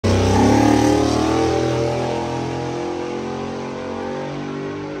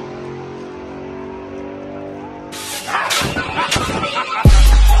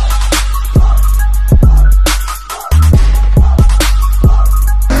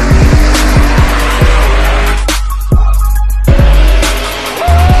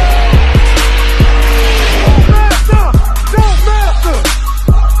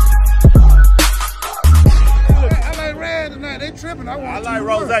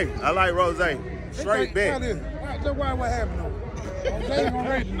Rozay. I like Rozay. Straight bet. That's why what happened though. Rozay ain't gonna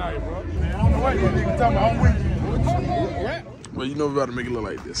race tonight, bro. Man, I don't know what you niggas talking about. I'm with you. Well, you know we about to make it look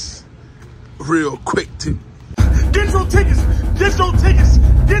like this. Real quick, too. Get your tickets! Get your tickets!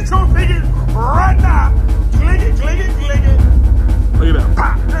 Get your tickets right now! Click it, click it, click it! Look at that.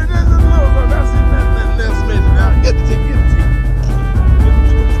 Pop! That's it. That's amazing. Now, get the ticket, get the ticket.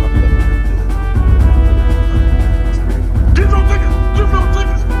 Get your tickets! Get your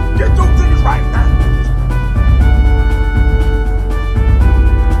tickets! Get your tickets right now!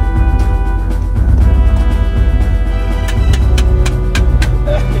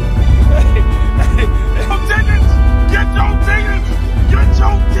 Get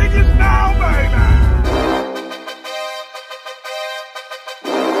your tickets now, baby!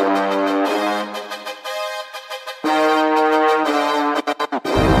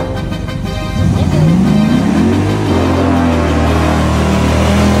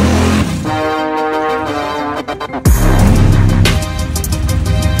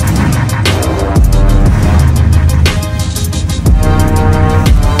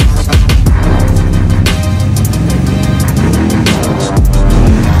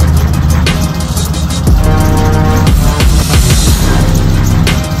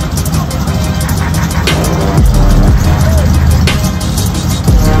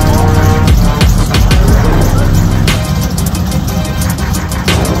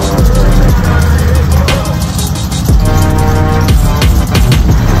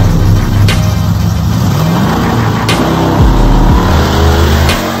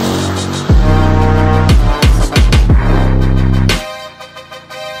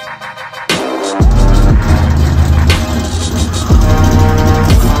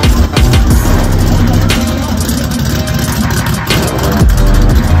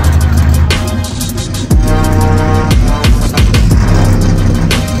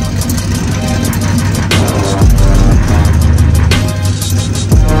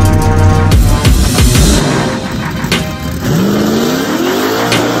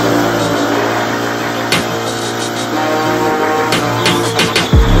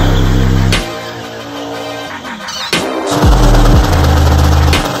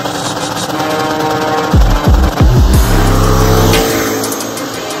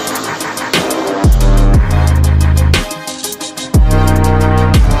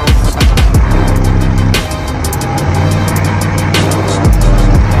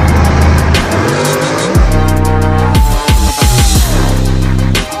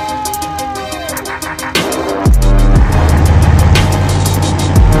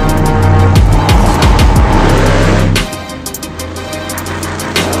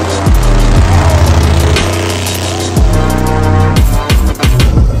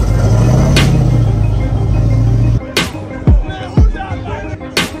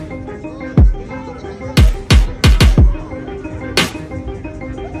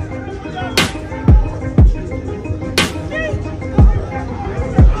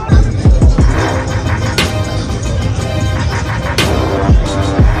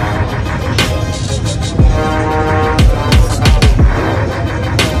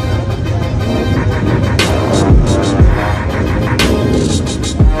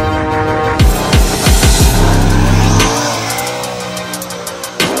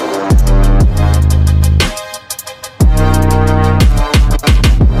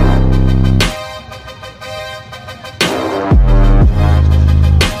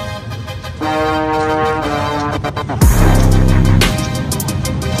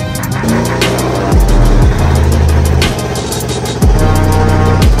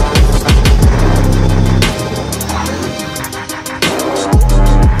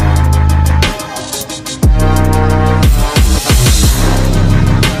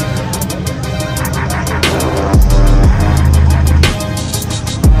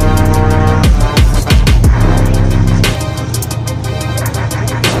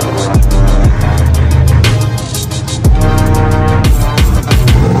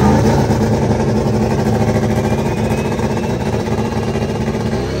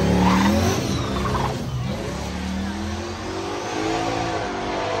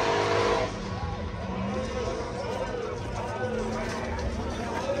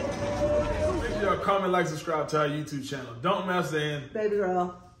 Comment, like, subscribe to our YouTube channel. Donkmaster and Baby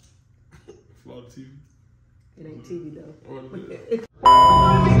Girl. Florida TV. It ain't TV though.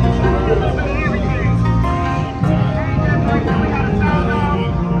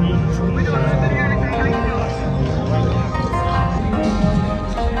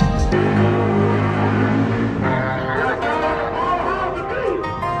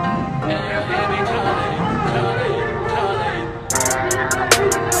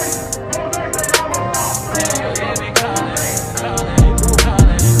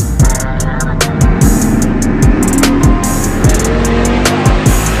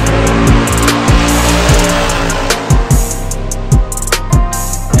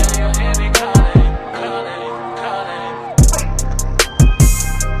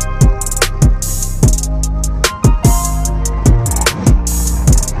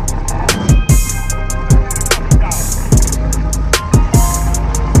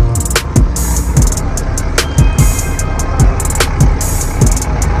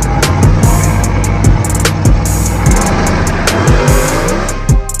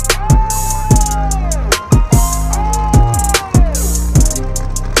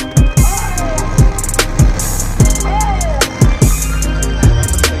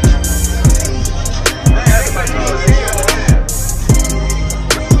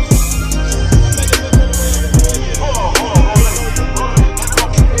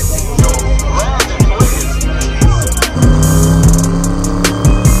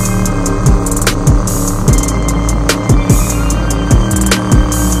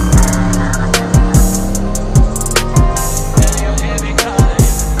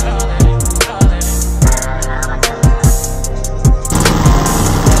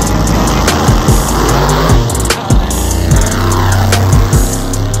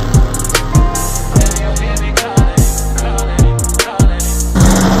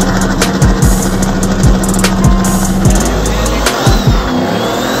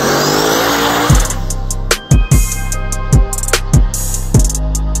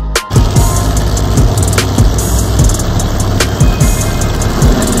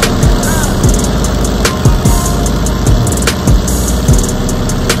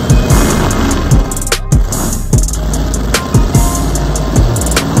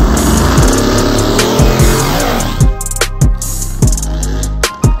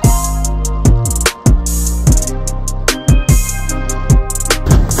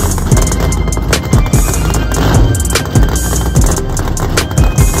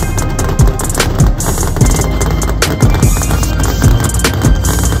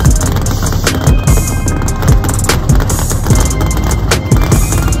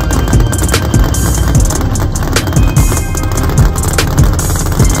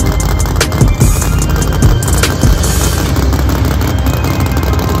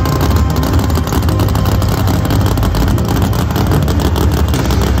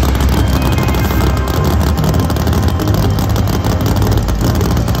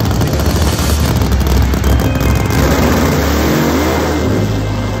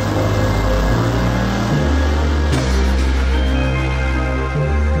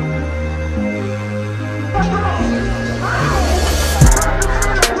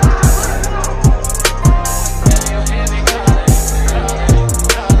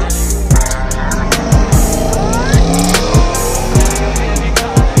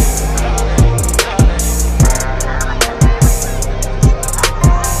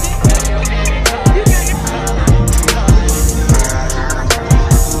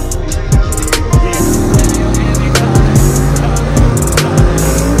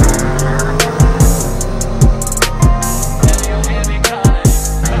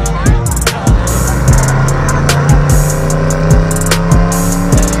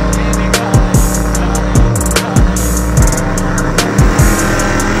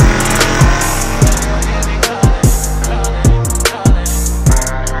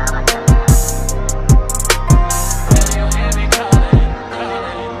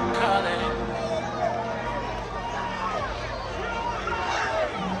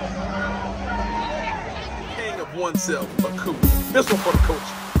 himself a coup. This one for the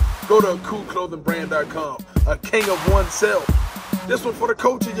coach. Go to coolclothingbrand.com. A king of oneself. This one for the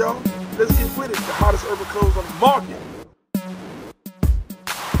culture, y'all. Let's get with it. The hottest urban clothes on the market.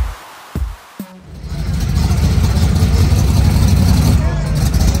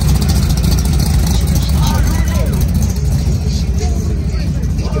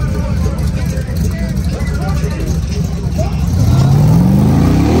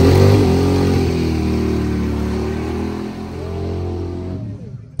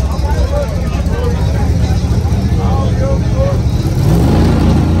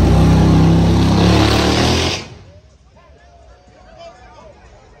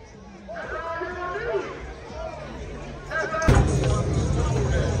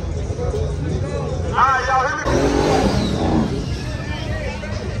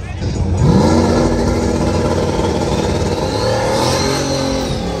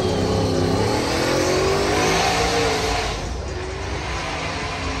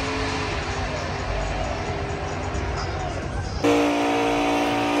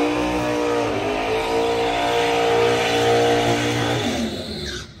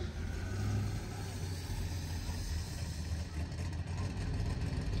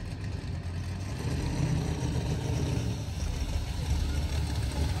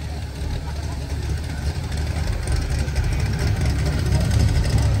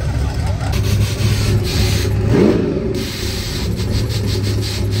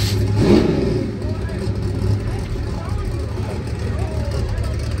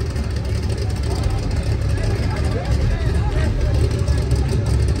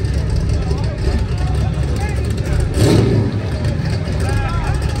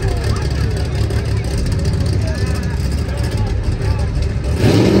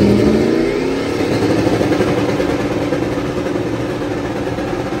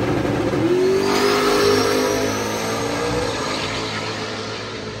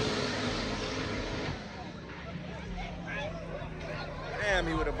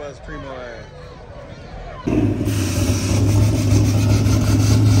 Me with a Buzz Primo ass.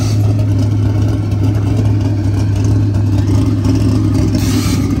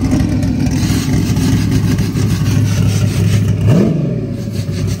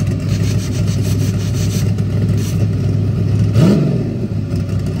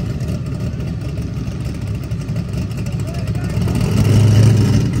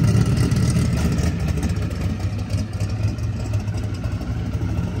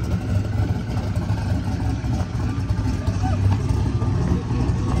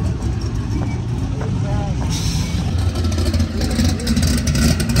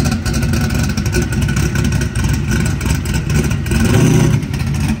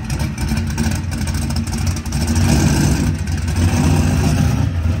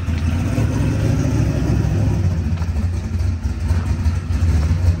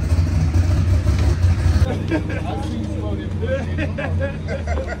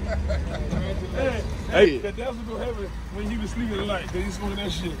 Hey, that's what's gonna happen when he was sleeping at night. Cause he's smoking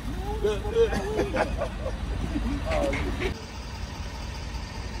that shit.